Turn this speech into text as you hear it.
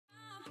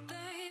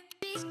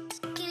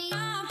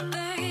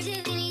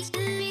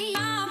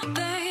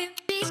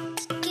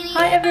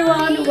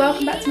everyone,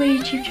 welcome back to my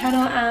YouTube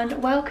channel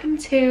and welcome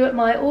to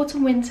my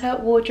autumn winter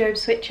wardrobe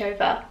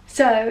switchover.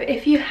 So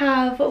if you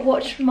have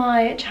watched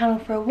my channel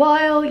for a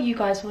while, you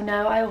guys will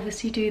know I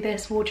obviously do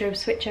this wardrobe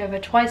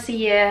switchover twice a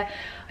year.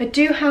 I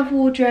do have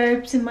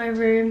wardrobes in my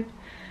room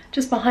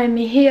just behind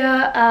me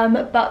here,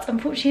 but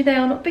unfortunately they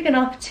are not big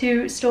enough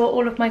to store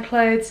all of my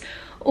clothes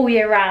all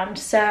year round,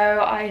 so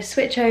I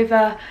switch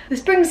over the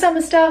spring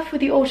summer stuff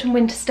with the autumn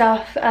winter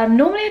stuff.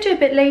 Normally I do a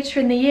bit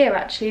later in the year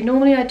actually.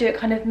 Normally I do it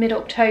kind of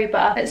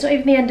mid-October. It's not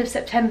even the end of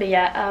September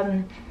yet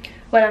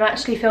when I'm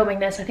actually filming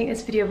this. I think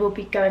this video will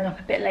be going up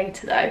a bit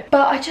later though.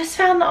 But I just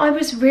found that I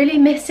was really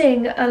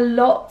missing a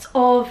lot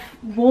of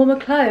warmer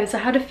clothes. I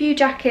had a few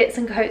jackets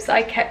and coats that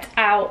I kept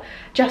out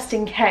just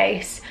in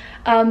case.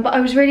 But I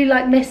was really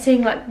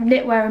missing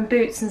knitwear and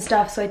boots and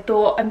stuff, so I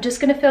thought I'm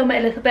just going to film it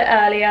a little bit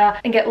earlier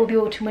and get all the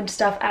autumn winter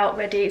stuff out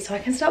ready so I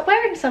can start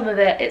wearing some of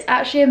it. It's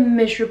actually a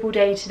miserable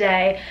day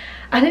today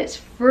and it's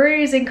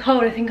freezing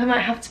cold. I think I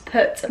might have to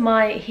put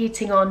my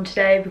heating on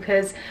today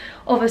because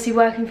obviously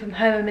working from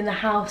home, I'm in the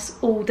house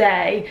all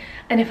day,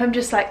 and if I'm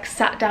just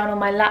sat down on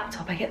my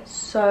laptop I get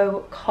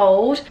so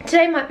cold.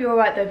 Today might be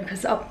alright though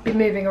because I'll be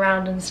moving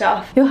around and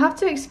stuff. You'll have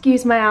to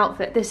excuse my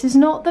outfit. This is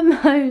not the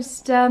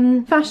most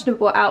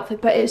fashionable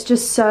outfit, but it's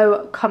just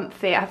so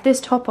comfy. I have this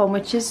top on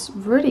which is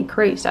really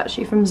creased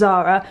actually, from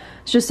Zara.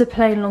 It's just a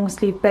plain long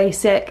sleeve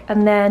basic,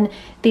 and then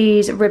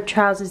these ribbed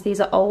trousers.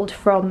 These are old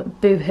from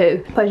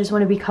Boohoo, but I just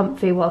want to be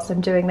comfy whilst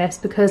I'm doing this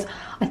because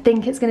I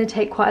think it's going to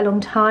take quite a long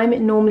time.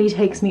 It normally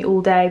takes me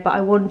all day, but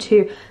I want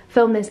to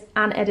film this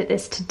and edit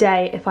this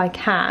today if I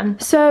can.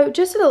 So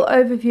just a little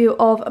overview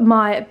of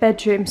my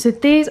bedroom. So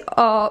these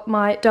are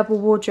my double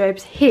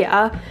wardrobes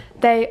here.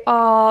 They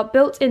are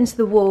built into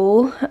the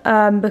wall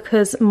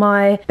because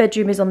my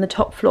bedroom is on the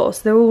top floor,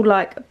 so they're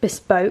all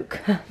bespoke,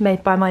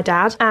 made by my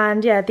dad.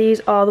 And yeah, these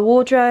are the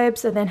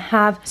wardrobes, and then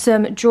have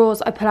some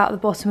drawers I pull out the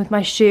bottom with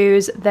my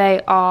shoes.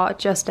 They are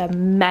just a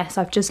mess.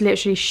 I've just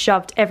literally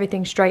shoved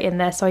everything straight in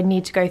there, so I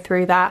need to go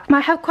through that. I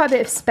have quite a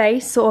bit of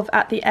space sort of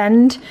at the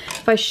end.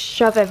 If I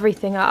shove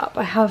everything up,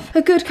 I have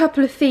a good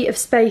couple of feet of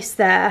space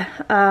there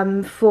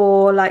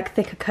for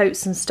thicker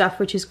coats and stuff,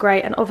 which is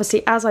great. And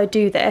obviously as I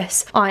do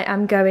this, I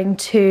am going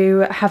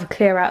to have a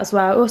clear out as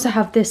well. I also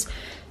have this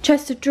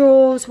chest of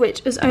drawers which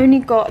has only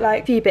got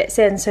a few bits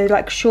in, so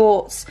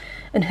shorts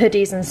and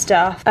hoodies and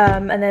stuff,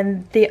 and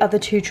then the other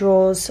two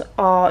drawers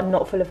are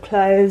not full of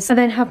clothes. I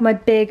then have my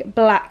big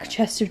black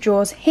chest of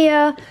drawers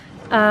here,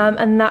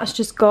 and that's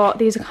just got,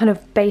 these are kind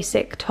of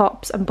basic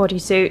tops and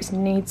bodysuits,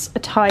 needs a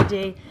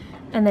tidy.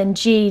 And then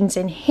jeans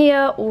in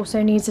here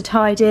also needs a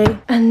tidy.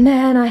 And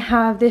then I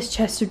have this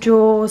chest of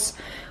drawers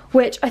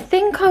which I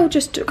think I'll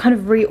just kind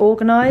of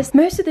reorganise.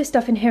 Most of this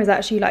stuff in here is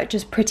actually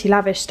just pretty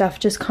lavish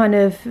stuff, just kind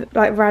of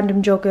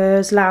random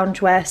joggers,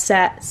 loungewear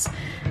sets.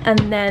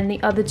 And then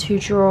the other two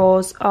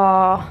drawers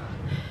are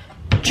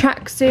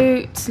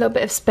tracksuits, a little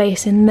bit of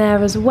space in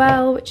there as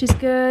well, which is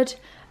good.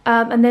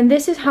 And then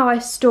this is how I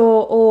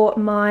store all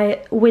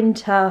my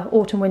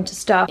autumn winter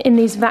stuff, in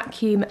these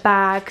vacuum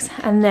bags,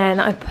 and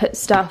then I put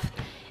stuff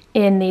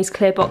in these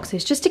clear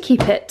boxes just to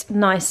keep it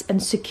nice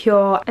and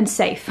secure and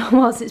safe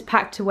whilst it's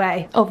packed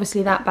away.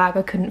 Obviously that bag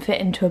I couldn't fit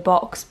into a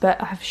box,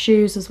 but I have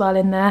shoes as well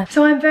in there.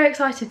 So I'm very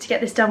excited to get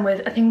this done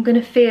with. I think I'm going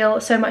to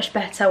feel so much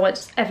better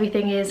once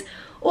everything is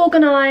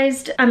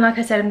organised, and like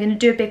I said, I'm going to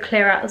do a big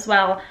clear out as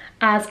well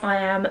as I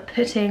am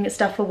putting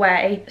stuff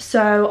away.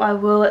 So I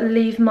will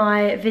leave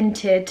my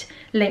Vinted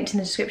linked in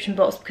the description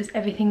box because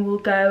everything will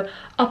go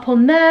up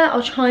on there.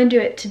 I'll try and do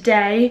it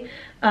today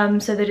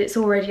so that it's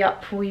already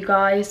up for you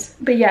guys.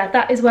 But yeah,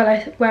 that is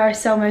where I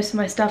sell most of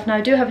my stuff. Now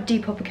I do have a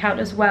Depop account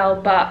as well,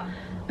 but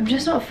I'm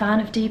just not a fan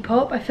of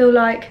Depop. I feel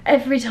like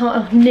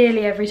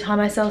nearly every time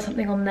I sell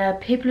something on there,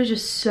 people are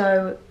just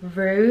so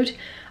rude.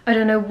 I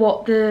don't know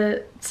what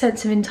the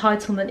sense of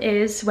entitlement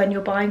is when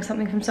you're buying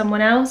something from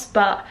someone else,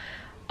 but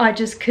I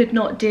just could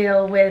not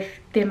deal with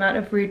the amount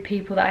of rude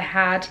people that I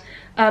had.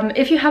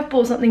 If you have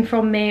bought something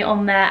from me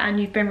on there and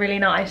you've been really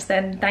nice,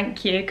 then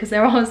thank you, because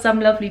there are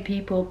some lovely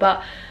people,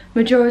 but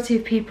majority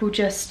of people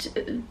just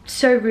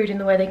so rude in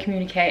the way they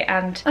communicate,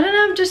 and I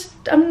don't know,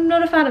 I'm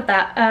not a fan of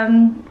that.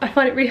 I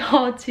find it really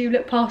hard to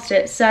look past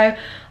it, so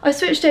I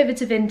switched over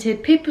to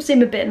Vinted. People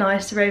seem a bit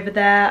nicer over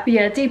there, but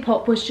yeah,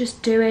 Depop was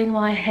just doing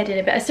my head in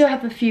a bit. I still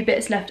have a few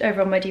bits left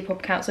over on my Depop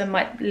account, so I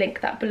might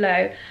link that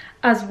below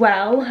as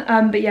well,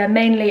 but yeah,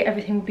 mainly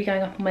everything will be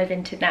going up on my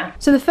Vinted now.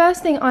 So the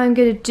first thing I'm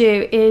going to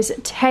do is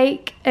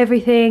take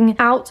everything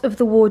out of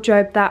the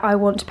wardrobe that I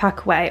want to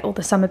pack away, all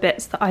the summer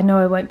bits that I know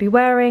I won't be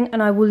wearing,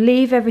 and I will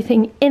leave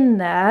everything in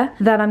there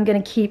that I'm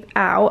going to keep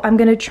out. I'm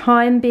going to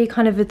try and be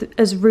kind of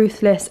as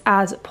ruthless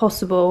as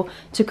possible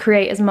to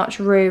create as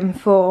much room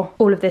for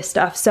all of this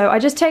stuff. So I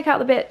just take out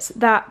the bits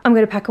that I'm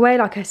going to pack away,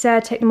 like I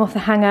said, take them off the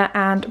hanger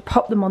and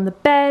pop them on the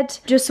bed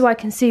just so I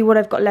can see what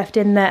I've got left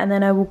in there, and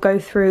then I will go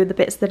through the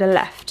bits that are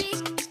left.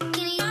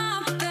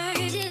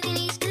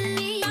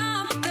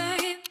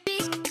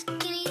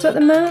 So at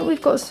the moment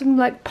we've got some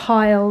like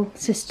pile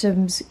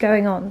systems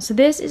going on. So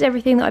this is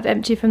everything that I've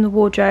emptied from the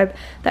wardrobe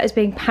that is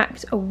being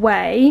packed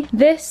away.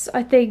 This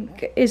I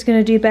think is going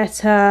to do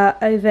better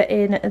over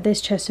in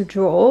this chest of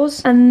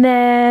drawers. And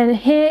then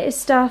here is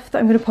stuff that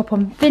I'm going to pop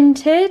on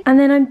Vinted. And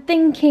then I'm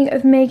thinking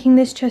of making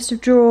this chest of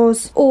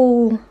drawers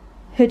all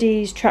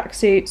hoodies,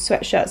 tracksuits,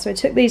 sweatshirts. So I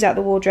took these out of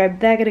the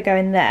wardrobe. They're going to go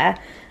in there.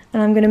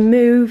 And I'm going to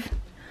move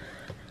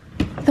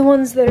the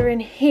ones that are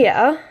in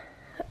here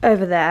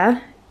over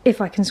there, if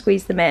I can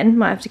squeeze them in.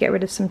 Might have to get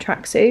rid of some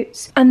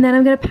tracksuits. And then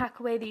I'm going to pack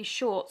away these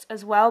shorts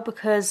as well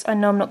because I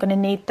know I'm not going to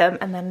need them,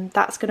 and then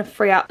that's going to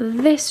free up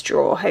this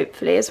drawer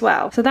hopefully as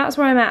well. So that's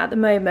where I'm at the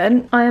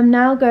moment. I am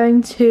now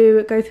going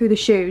to go through the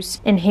shoes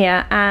in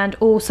here, and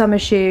all summer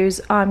shoes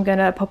I'm going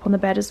to pop on the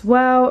bed as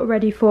well,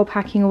 ready for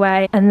packing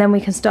away, and then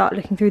we can start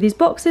looking through these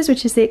boxes,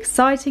 which is the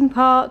exciting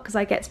part because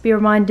I get to be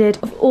reminded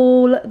of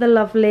all the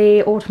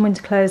lovely autumn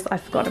winter clothes that I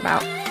forgot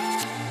about.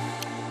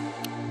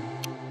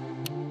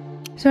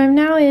 So I'm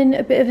now in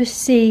a bit of a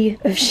sea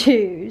of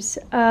shoes.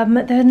 There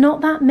are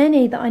not that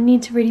many that I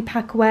need to really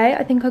pack away.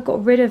 I think I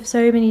got rid of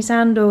so many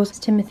sandals. There's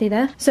Timothy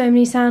there. So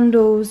many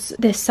sandals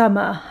this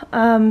summer.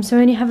 So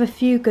I only have a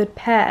few good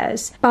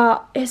pairs,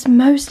 but it's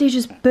mostly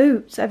just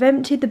boots. I've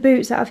emptied the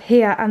boots out of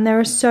here and there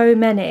are so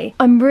many.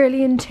 I'm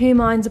really in two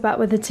minds about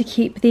whether to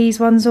keep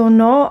these ones or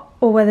not,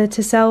 or whether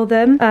to sell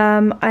them.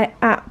 I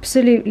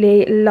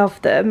absolutely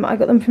love them. I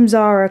got them from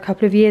Zara a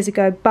couple of years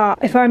ago, but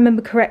if I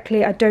remember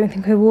correctly, I don't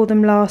think I wore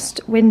them last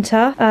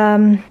winter.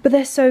 But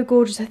they're so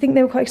gorgeous. I think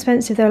they were quite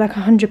expensive. They were like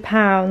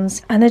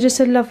 £100, and they're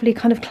just a lovely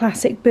kind of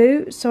classic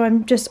boot. So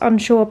I'm just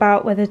unsure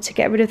about whether to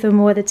get rid of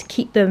them or whether to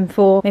keep them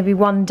for maybe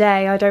one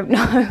day. I don't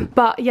know.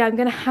 But yeah, I'm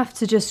gonna have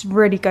to just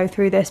really go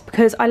through this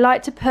because I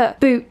like to put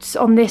boots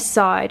on this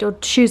side, or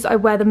shoes that I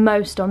wear the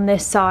most on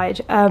this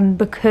side,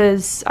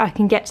 because I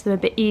can get to them a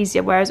bit easier.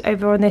 Whereas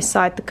over on this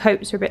side the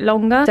coats are a bit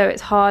longer, so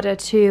it's harder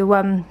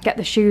to get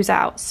the shoes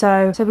out.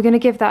 So we're going to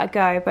give that a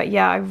go. But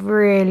yeah, I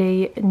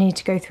really need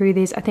to go through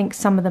these. I think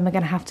some of them are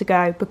going to have to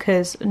go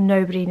because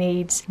nobody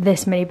needs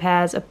this many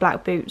pairs of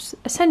black boots.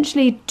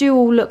 Essentially do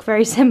all look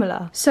very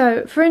similar.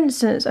 So for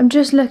instance, I'm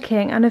just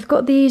looking and I've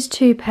got these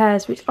two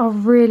pairs which are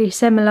really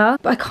similar,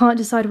 but I can't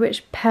decide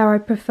which pair I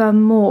prefer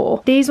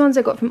more. These ones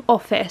I got from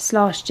Office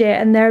last year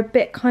and they're a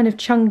bit kind of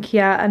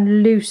chunkier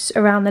and loose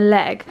around the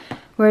leg,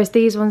 whereas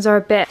these ones are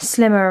a bit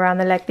slimmer around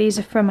the leg. These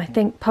are from, I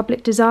think,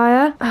 Public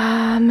Desire.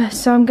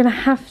 So I'm gonna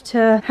have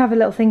to have a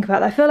little think about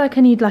that. I feel like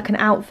I need like an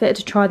outfit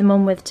to try them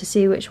on with to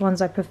see which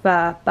ones I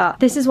prefer. But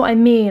this is what I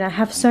mean. I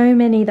have so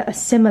many that are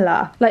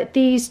similar. Like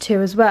these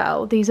two as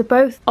well. These are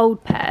both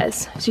old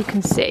pairs, as you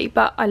can see,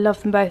 but I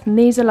love them both. And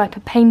these are like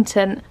a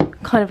patent,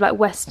 kind of like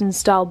Western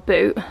style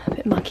boot. A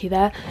bit mucky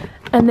there.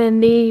 And then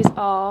these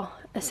are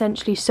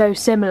essentially so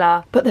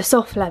similar, but the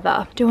soft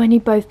leather. Do I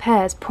need both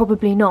pairs?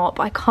 Probably not,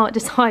 but I can't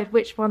decide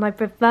which one I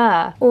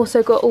prefer.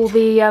 Also got all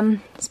the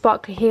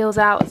sparkly heels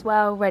out as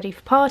well, ready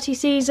for party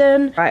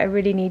season. Right, I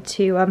really need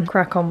to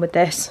crack on with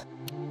this.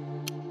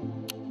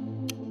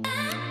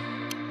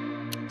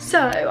 So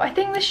I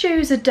think the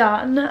shoes are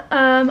done.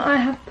 I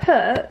have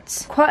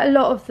put quite a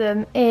lot of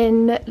them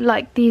in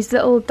like these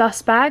little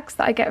dust bags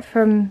that I get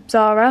from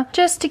Zara,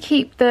 just to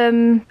keep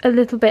them a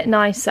little bit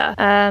nicer.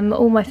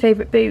 All my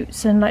favourite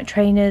boots and like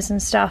trainers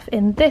and stuff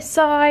in this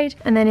side,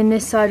 and then in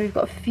this side we've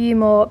got a few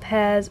more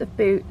pairs of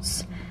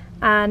boots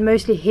and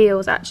mostly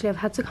heels. Actually, I've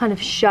had to kind of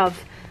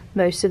shove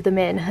most of them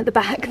in at the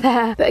back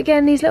there. But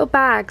again, these little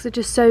bags are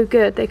just so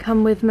good. They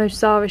come with most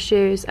Zara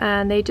shoes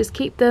and they just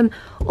keep them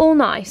all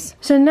nice.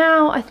 So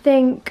now I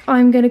think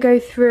I'm going to go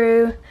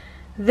through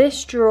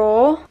this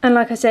drawer and,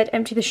 like I said,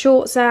 empty the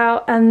shorts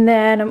out, and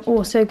then I'm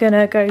also going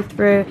to go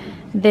through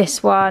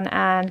this one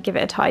and give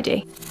it a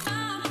tidy.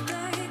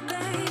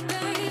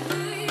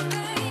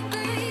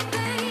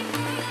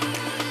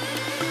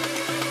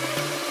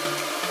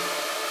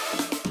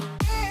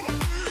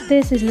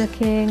 This is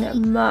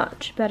looking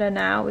much better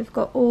now. We've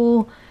got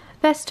all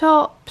vest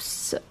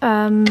tops,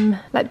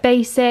 like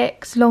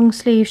basics, long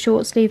sleeve,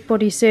 short sleeve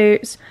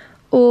bodysuits,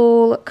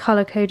 all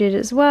colour coded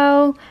as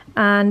well,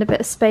 and a bit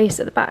of space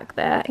at the back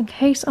there in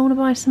case I want to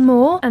buy some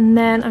more. And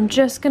then I'm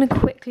just going to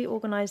quickly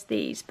organise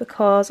these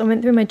because I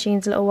went through my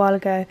jeans a little while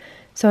ago,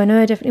 so I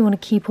know I definitely want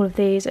to keep all of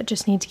these. I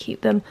just need to keep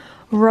them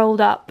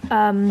rolled up,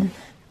 and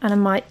I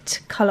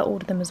might colour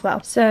order them as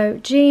well. So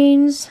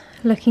jeans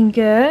looking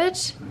good.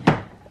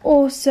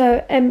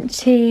 Also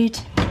emptied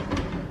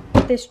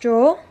this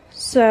drawer,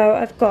 so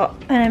I've got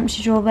an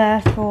empty drawer there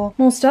for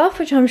more stuff,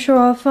 which I'm sure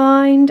I'll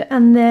find.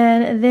 And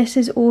then this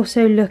is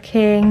also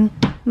looking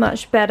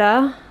much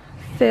better,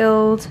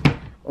 filled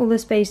all the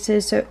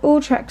spaces, so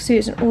all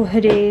tracksuits and all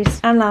hoodies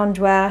and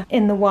loungewear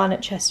in the one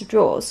chest of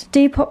drawers.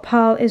 Depop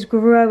pile is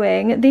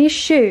growing. These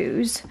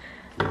shoes,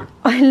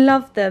 I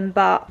love them,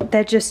 but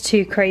they're just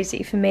too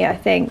crazy for me, I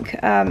think.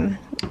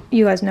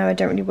 You guys know I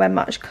don't really wear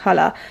much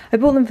colour. I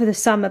bought them for the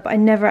summer, but I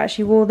never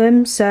actually wore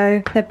them,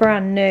 so they're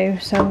brand new.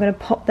 So I'm going to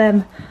pop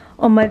them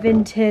on my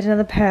Vinted,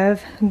 another pair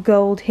of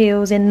gold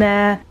heels in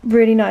there.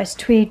 Really nice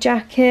tweed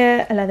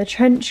jacket, a leather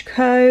trench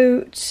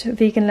coat,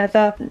 vegan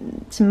leather,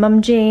 some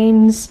mum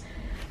jeans.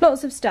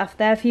 Lots of stuff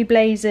there, a few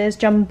blazers,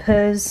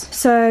 jumpers.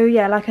 So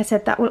yeah, like I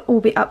said, that will all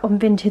be up on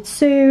Vinted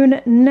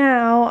soon.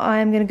 Now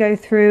I'm going to go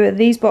through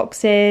these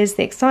boxes,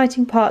 the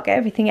exciting part, get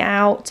everything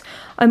out.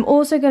 I'm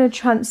also going to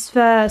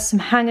transfer some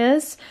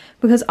hangers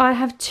because I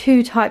have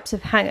two types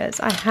of hangers.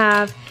 I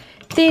have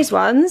these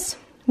ones,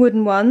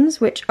 wooden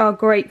ones, which are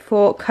great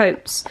for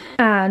coats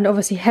and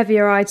obviously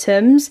heavier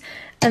items.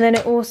 And then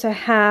it also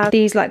have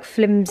these like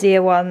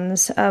flimsier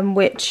ones,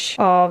 which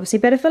are obviously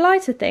better for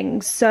lighter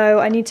things. So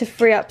I need to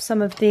free up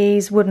some of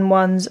these wooden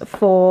ones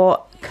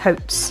for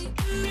coats.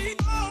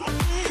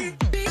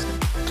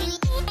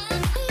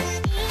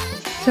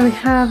 So we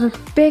have a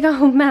big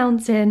old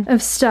mountain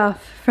of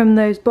stuff from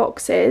those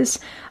boxes.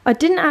 I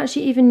didn't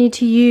actually even need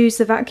to use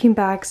the vacuum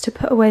bags to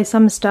put away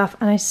some stuff,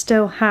 and I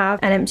still have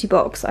an empty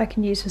box I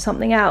can use for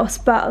something else.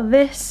 But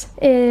this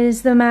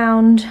is the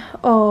mound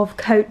of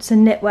coats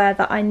and knitwear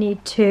that I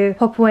need to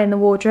pop away in the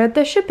wardrobe.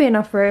 There should be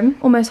enough room,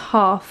 almost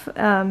half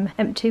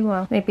empty,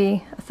 well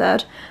maybe a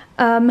third.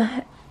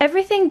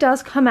 Everything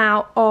does come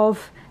out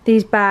of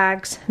these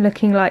bags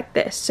looking like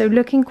this, so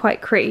looking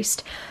quite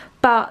creased.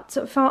 But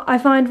I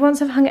find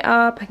once I've hung it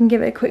up, I can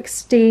give it a quick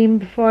steam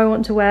before I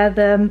want to wear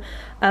them.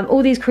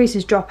 All these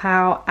creases drop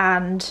out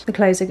and the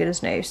clothes are good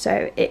as new.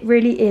 So it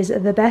really is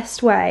the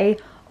best way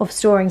of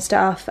storing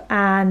stuff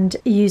and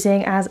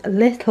using as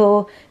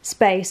little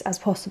space as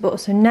possible.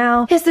 So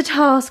now here's the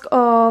task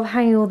of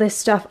hanging all this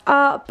stuff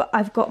up.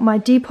 I've got my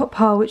Depop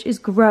pile, which is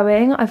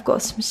growing. I've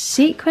got some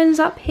sequins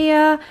up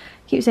here.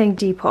 Keep saying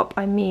Depop,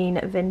 I mean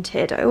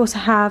Vinted. I also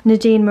have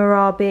Nadine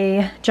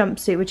Marabi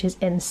jumpsuit, which is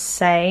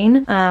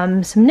insane.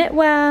 Some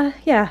knitwear,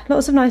 yeah,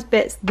 lots of nice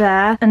bits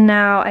there. And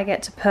now I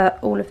get to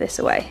put all of this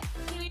away.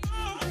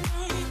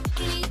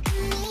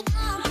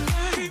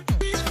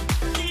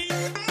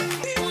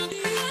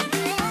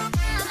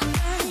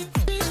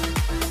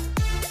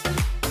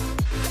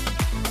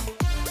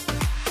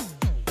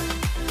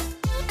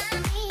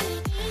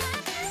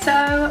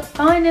 So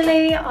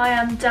finally I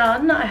am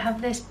done. I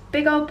have this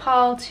big old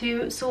pile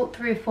to sort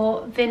through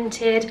for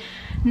Vinted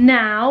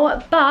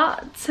now,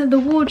 but the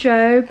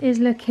wardrobe is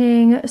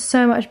looking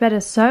so much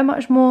better, so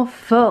much more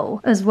full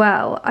as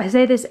well. I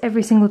say this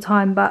every single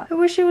time, but I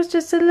wish it was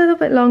just a little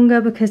bit longer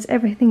because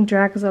everything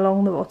drags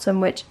along the bottom,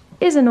 which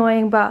is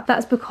annoying, but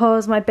that's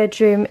because my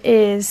bedroom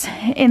is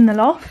in the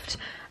loft.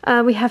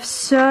 We have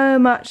so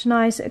much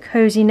nice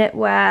cozy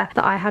knitwear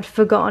that I had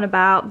forgotten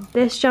about.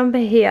 This jumper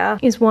here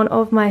is one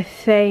of my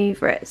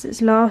favourites.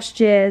 It's last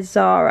year's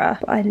Zara,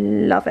 but I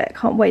love it.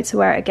 Can't wait to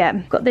wear it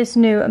again. Got this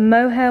new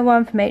mohair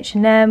one from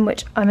H&M,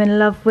 which I'm in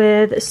love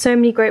with. So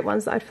many great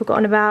ones that I'd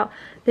forgotten about.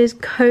 This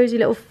cozy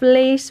little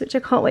fleece, which I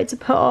can't wait to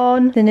put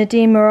on. The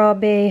Nadine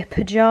Marabi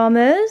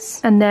pyjamas.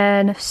 And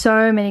then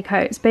so many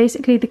coats.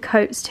 Basically the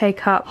coats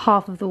take up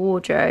half of the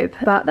wardrobe.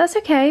 But that's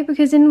okay,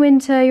 because in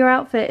winter your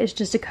outfit is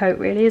just a coat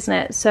really, isn't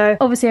it? So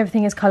obviously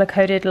everything is colour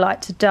coded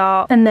light to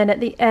dark. And then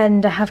at the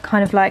end I have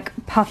kind of like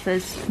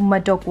puffers for my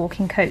dog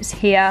walking coats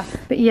here.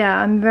 But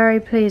yeah, I'm very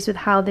pleased with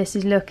how this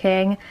is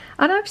looking.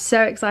 And I'm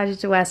so excited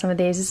to wear some of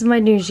these. This is my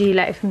new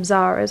gilet from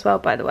Zara as well,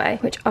 by the way,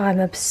 which I'm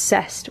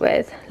obsessed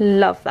with.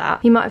 Love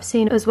that. You might have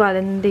seen as well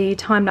in the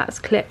time-lapse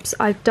clips,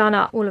 I've done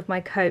up all of my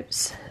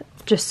coats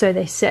just so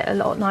they sit a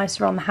lot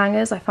nicer on the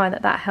hangers. I find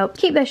that that helps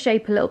keep their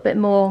shape a little bit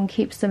more and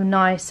keeps them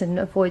nice and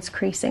avoids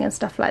creasing and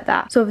stuff like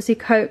that. So obviously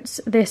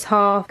coats, this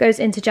half goes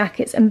into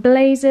jackets and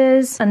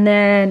blazers, and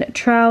then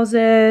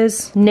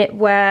trousers,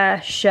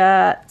 knitwear,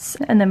 shirts,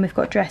 and then we've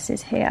got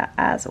dresses here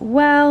as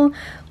well.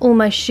 All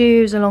my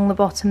shoes along the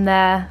bottom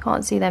there,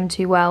 can't see them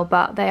too well,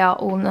 but they are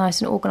all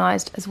nice and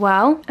organised as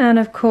well. And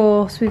of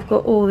course we've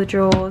got all the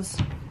drawers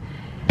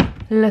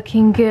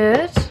looking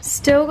good.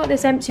 Still got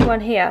this empty one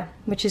here,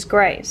 which is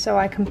great, so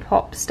I can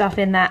pop stuff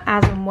in there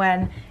as and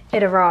when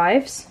it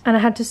arrives. And I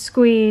had to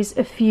squeeze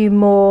a few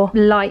more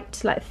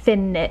light, like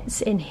thin knits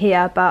in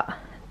here, but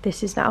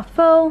this is now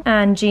full,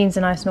 and jeans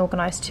are nice and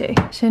organised too.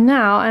 So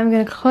now I'm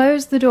going to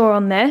close the door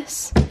on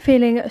this,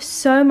 feeling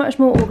so much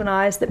more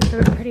organised that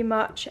pretty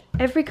much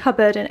every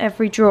cupboard and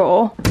every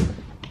drawer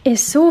is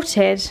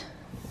sorted.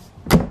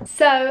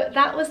 So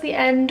that was the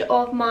end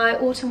of my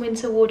autumn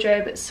winter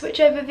wardrobe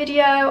switchover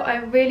video. I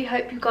really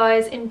hope you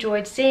guys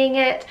enjoyed seeing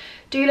it.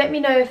 Do let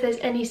me know if there's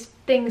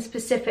anything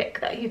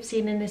specific that you've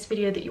seen in this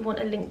video that you want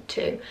a link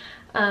to,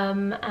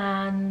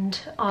 and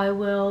I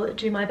will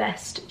do my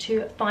best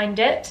to find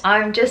it.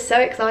 I'm just so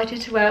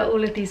excited to wear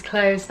all of these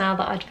clothes now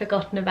that I'd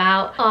forgotten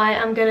about. I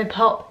am going to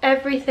pop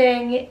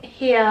everything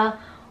here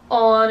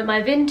on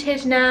my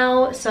Vinted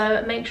now,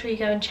 so make sure you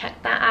go and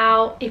check that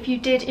out. If you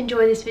did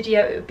enjoy this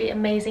video, it would be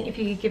amazing if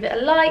you could give it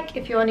a like.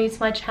 If you are new to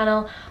my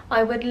channel,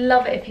 I would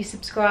love it if you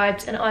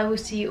subscribed, and I will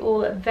see you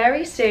all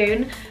very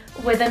soon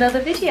with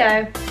another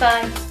video.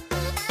 Bye.